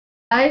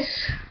Guys,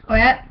 oh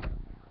yeah.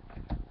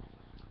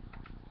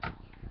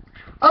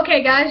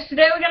 Okay guys,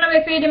 today we're going to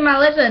be feeding my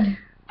lizard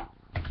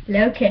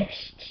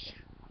locusts.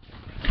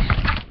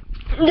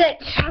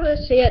 Let's have a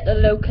see at the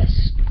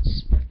locusts.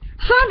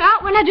 Found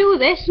out when I do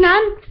this,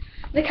 Nan,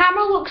 the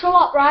camera looks a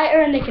lot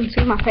brighter and they can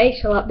see my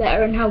face a lot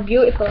better and how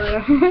beautiful I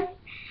am.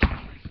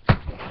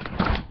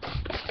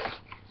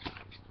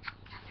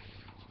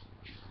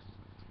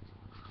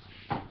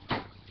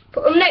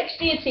 Put them next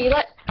to your tea,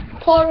 let's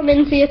pour them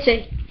into your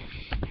tea.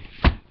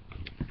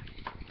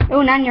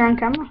 Oh, Nan, you're on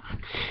camera.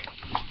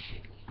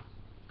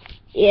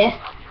 Yeah.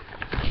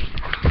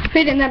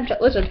 Feeding them to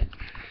lizard.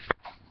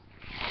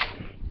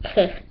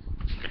 Okay.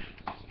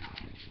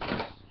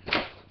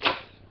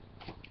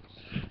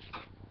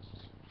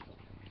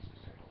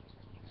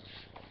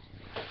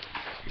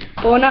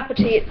 Bon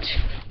appetit.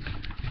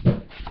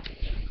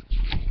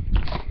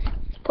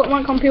 Put them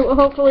on computer,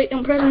 hopefully it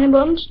don't press any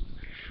buttons.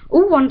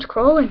 Ooh, one's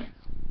crawling.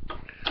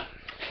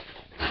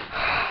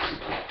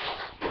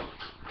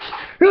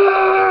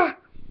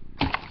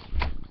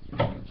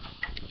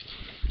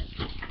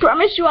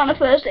 Promised you on the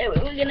first day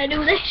we were gonna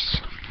do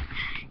this.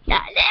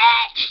 Now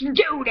let's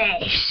do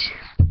this.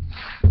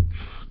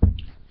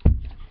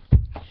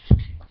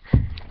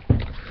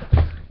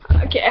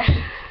 Okay.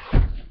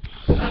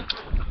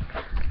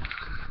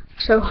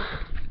 So,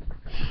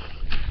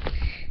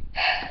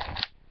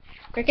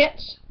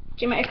 crickets.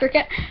 Do you make a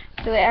cricket?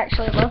 Do they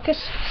actually have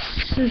locusts?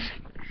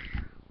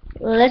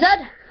 Lizard?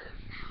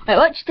 Wait,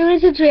 what's the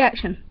lizard's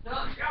reaction?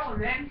 Don't show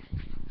them.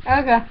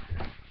 Okay.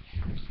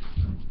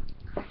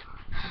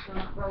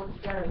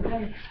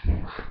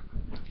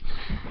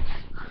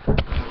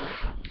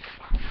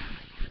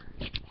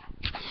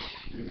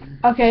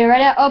 Okay, you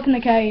ready? Open the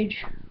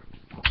cage.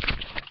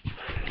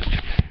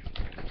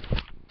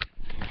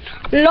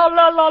 La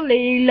la la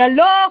lee la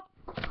la.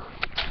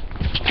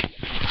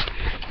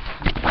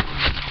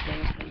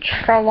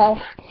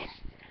 Trouble.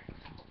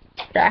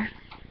 There.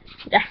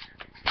 There.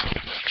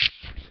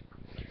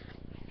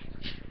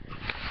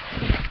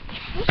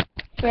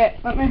 Wait,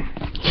 let me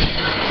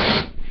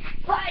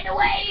find a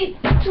way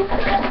to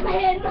let me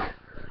in.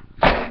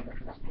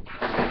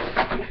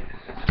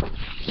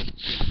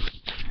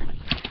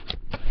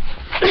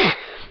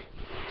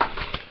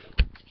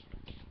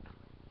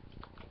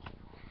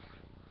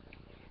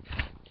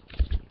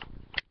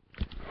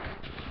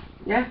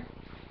 Yeah?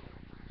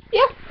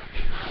 Yeah.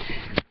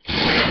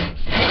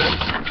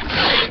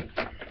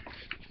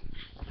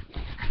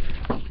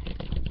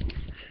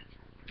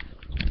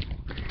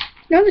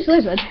 No, this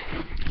lizard.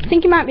 I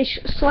think he might be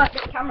slightly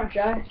camera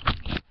shy.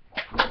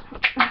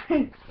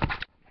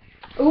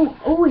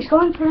 Oh, he's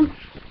going for him.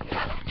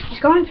 He's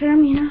going for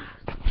him, you know.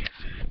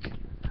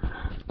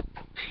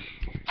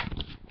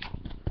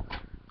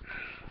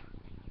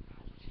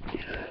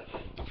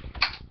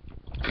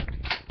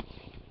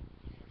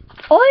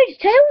 Oh, his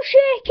tail's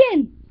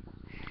shaking.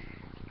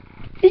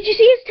 Did you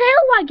see his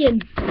tail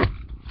wagging?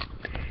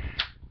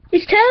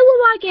 His tail was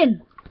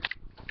wagging.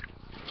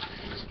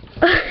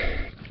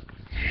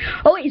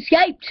 Oh, it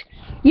escaped.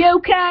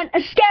 You can't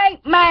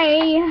escape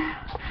me.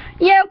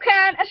 You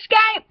can't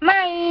escape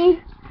me.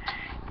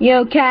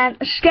 You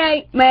can't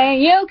escape me.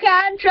 You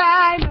can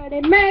try, but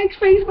it makes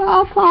me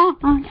fall apart.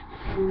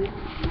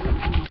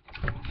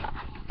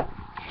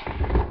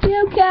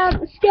 You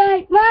can't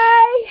escape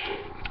me.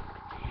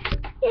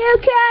 You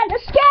can't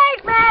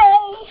escape me.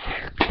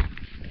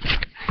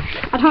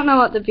 I don't know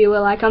what the view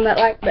will like on that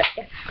light, but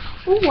yeah.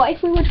 Ooh, what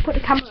if we were to put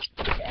the camera on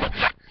the chair?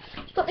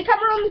 Let's put the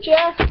camera on the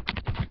chair.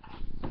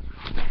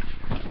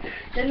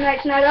 The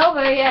night's not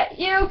over yet.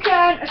 You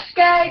can't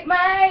escape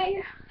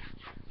me.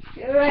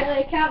 You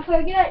really can't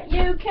forget.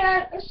 You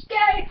can't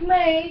escape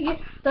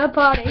me. The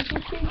party's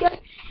just begun.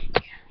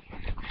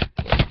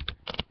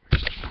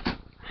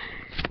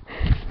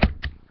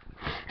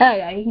 Oh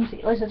yeah, you can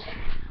see lizards.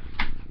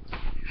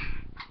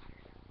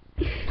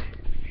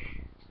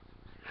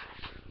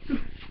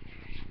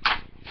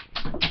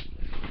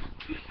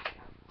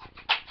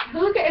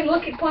 Look at him,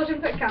 look at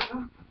pausing for the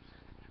camera.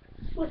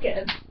 Look at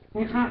him.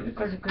 It's not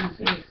because you can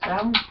see his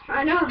sound.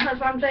 I know, that's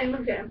what I'm saying,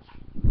 look at him.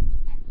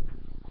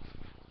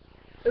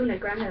 Ooh, no,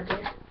 Grandad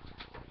did.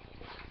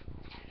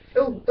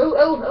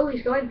 Oh,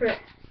 he's going for it.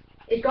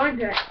 He's going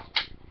for it.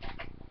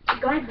 He's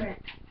going for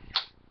it.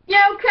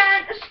 You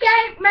can't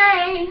escape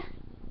me!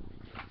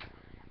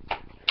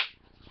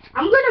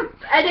 I'm gonna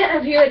edit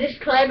a viewer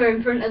disclaimer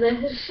in front of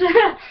this.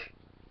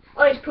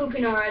 Oh, he's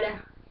pooping already.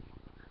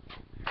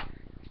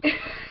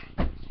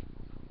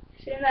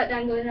 See that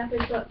dangling up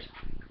his butt?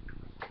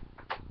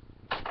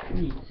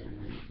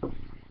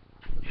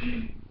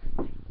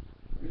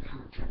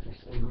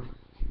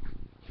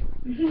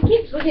 He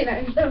keeps looking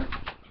at himself.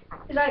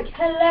 He's like,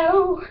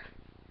 hello,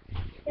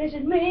 is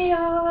it me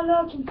you're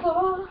looking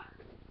for?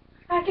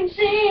 I can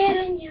see it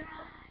in your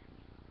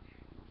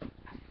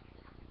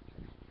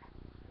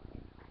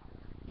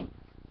eyes.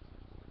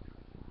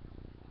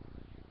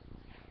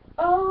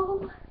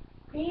 Oh,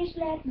 please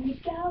let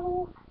me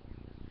go.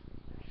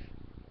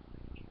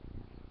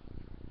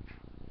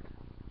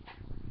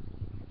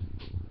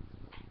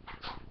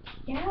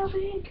 They'll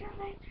be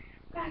coming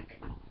back.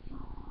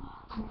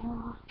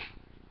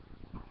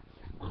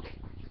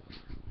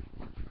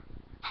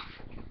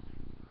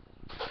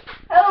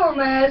 Hello,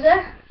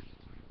 Mercer.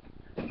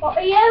 What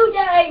are you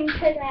doing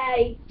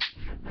today?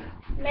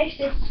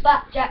 Mrs.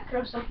 Fat Jack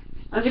Russell.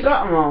 Have you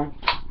got them all?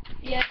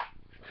 Yeah.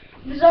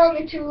 There's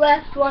only two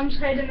left. One's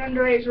hidden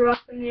under his rock,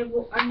 and the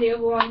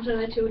other ones are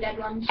the two dead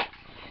ones.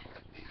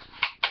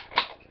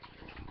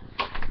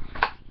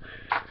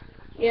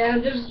 Yeah,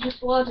 there's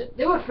just loads.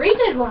 There were 3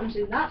 dead ones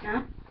in that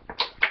now.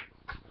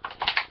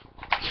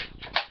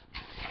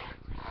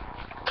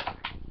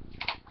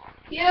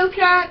 You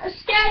can't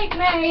escape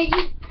me.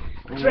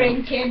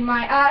 Drinking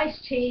my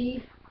iced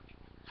tea.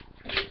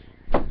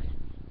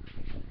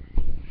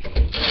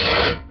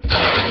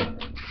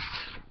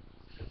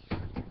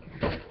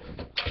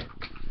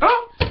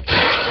 Oh!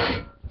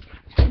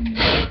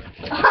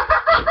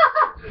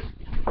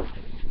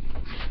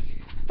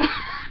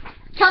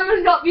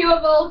 Camera's got view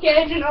of all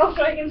cage and all,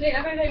 so I can see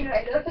everything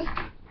that it does.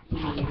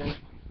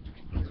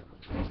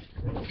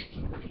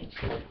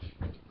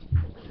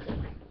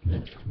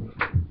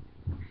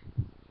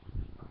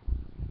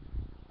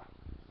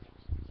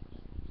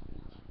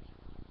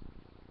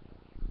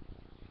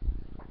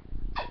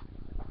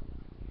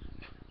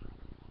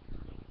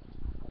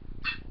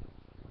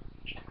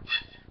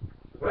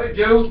 Right,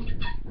 Joe.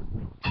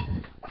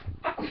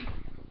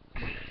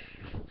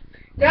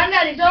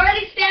 Grandad is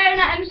already staring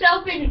at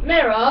himself in the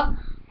mirror,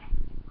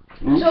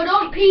 so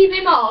don't peeve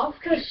him off,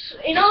 because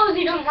he knows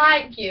he don't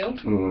like you. Oh,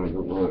 he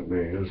don't like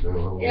me, does he?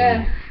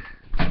 Yeah.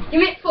 Give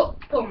me a foot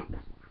pump.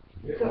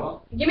 Yeah,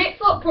 what? Give me a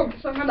foot pump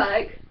from my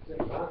bag.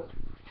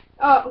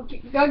 Oh,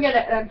 go get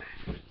it then.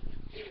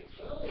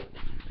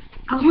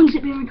 How long's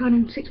it been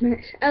recording? 6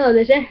 minutes. Hello,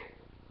 Lizzie.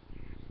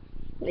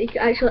 You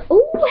can actually.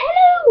 Oh,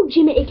 hello,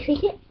 Jimmy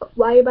Cricket.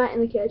 Why are you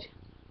biting the cage?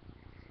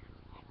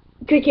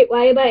 Cricket, why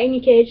are you biting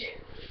your cage?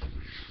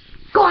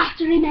 Go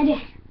after him,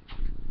 Eddie.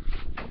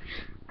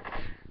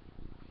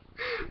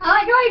 I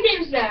like how he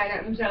keeps staring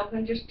at himself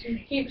and just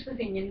keeps the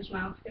thing in his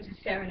mouth because he's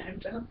staring at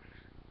himself.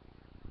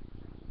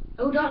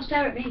 Oh, don't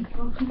stare at me.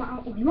 Oh, come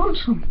out. Oh, you want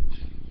some?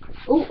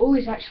 Oh,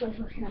 he's actually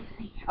looking at the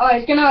thing. Oh,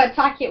 he's going to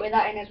attack it with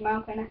that in his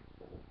mouth, isn't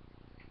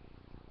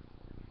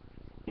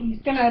he?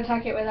 He's going to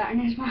attack it with that in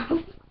his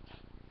mouth.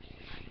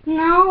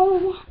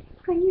 No,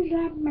 please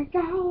let me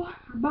go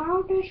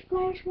about this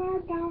place where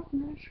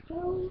darkness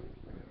grows.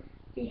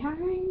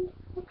 Behind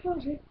the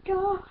closet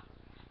door,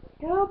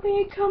 they'll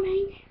be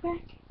coming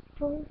back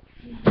for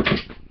you.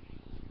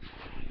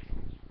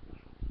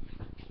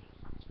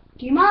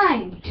 Do you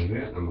mind? Is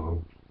it,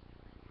 Mum?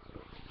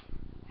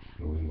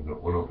 We've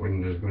got one up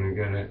window's going to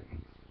get it.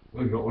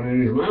 We've got one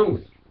in his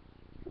mouth.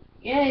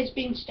 Yeah, he's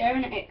been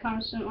staring at it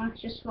constantly,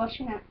 just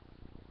watching it.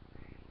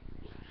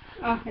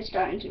 Oh, it's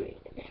starting to read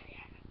it.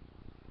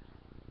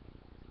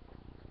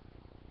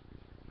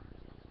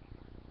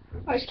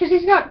 Oh, it's because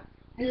he's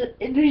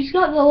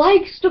got the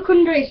leg stuck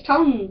under his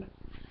tongue.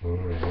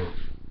 Alright.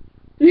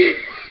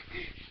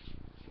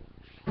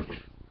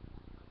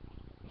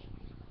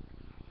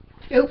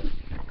 Oh,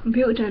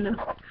 computer turned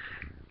off.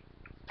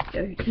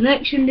 The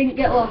connection didn't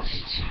get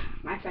lost,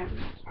 my friend.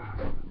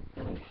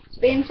 It's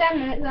been 10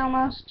 minutes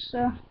almost,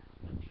 so.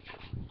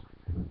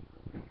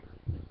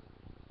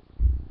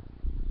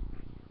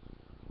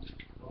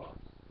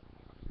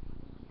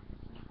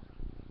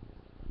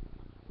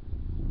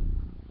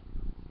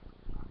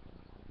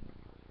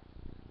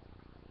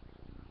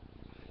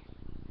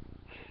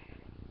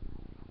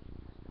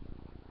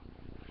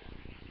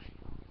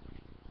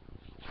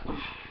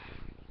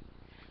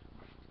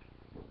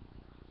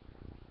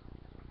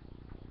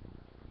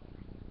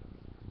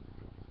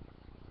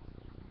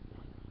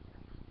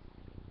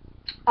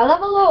 I'll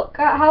have a look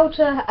at how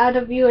to add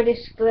a viewer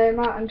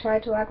disclaimer and try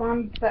to add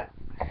one, but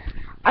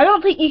I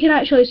don't think you can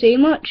actually see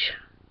much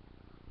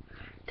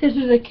because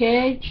of the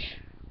cage,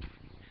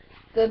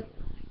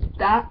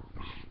 that.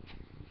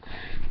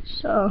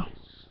 So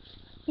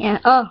yeah.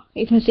 Oh,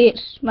 you can see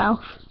its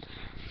mouth.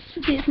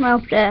 You can see its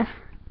mouth there.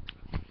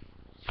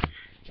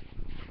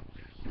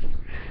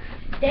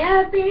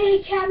 They'll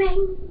be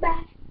coming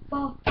back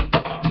for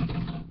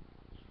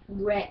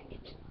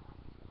wrecked.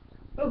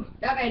 Oh,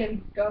 that made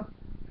him go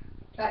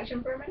to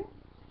action for a minute.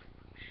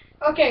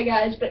 Okay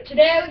guys, but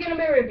today we're going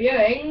to be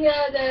reviewing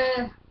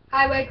the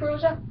Highway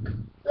Cruiser,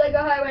 Lego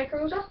Highway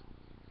Cruiser.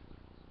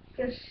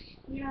 Because,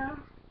 you know,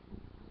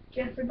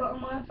 Jeffrey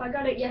Buttonworth, I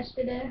got it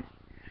yesterday.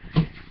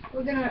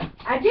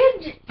 I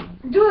did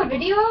do a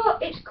video,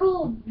 it's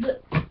called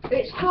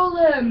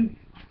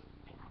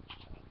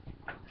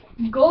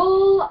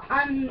Goal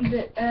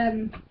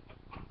and,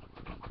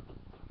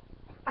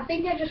 I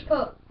think I just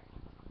put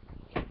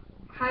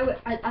Highway,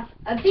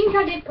 I think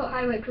I did put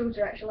Highway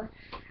Cruiser actually.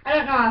 I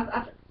don't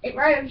know, it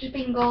might have just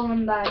been Goal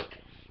and Bike.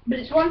 But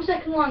it's 1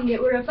 second long,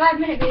 it were a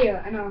 5-minute video,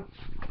 I know.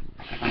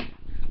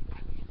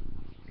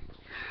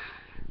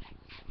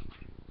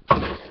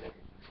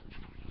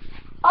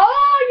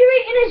 Oh, you're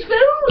eating his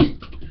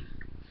food!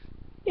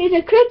 There's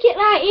a cricket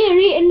right here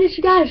eating this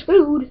guy's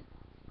food.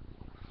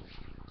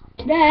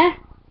 There.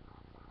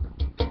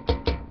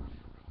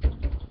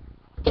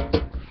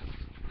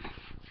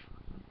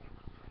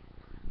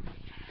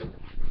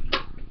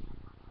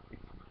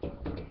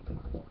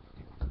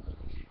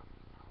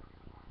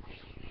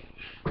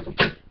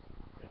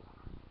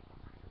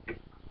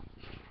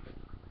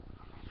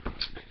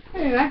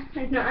 Anyway,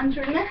 he's not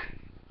answering me.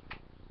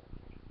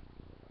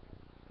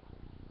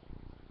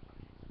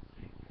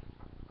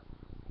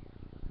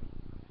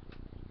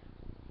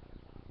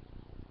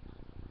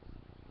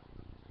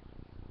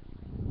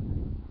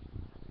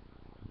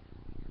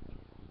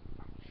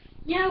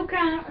 You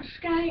can't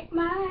escape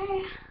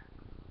me.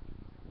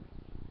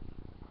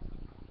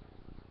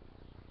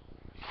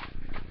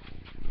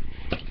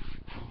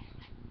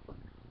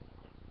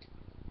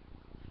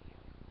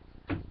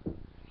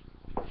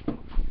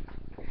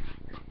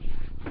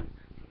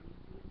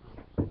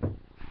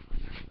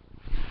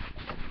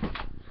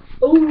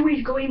 Oh,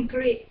 he's going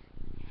for it.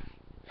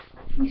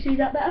 You see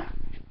that better?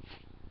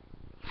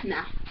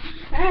 Nah.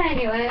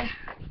 Anyway.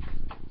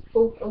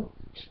 Oh,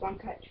 just one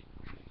catch.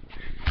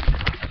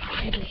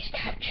 Deadliest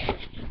catch.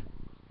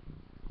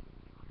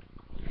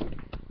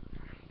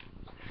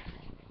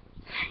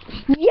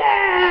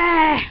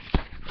 Yeah!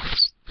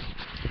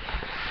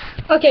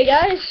 Okay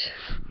guys,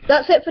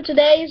 that's it for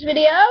today's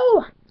video.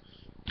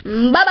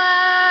 Bye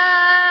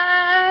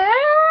bye!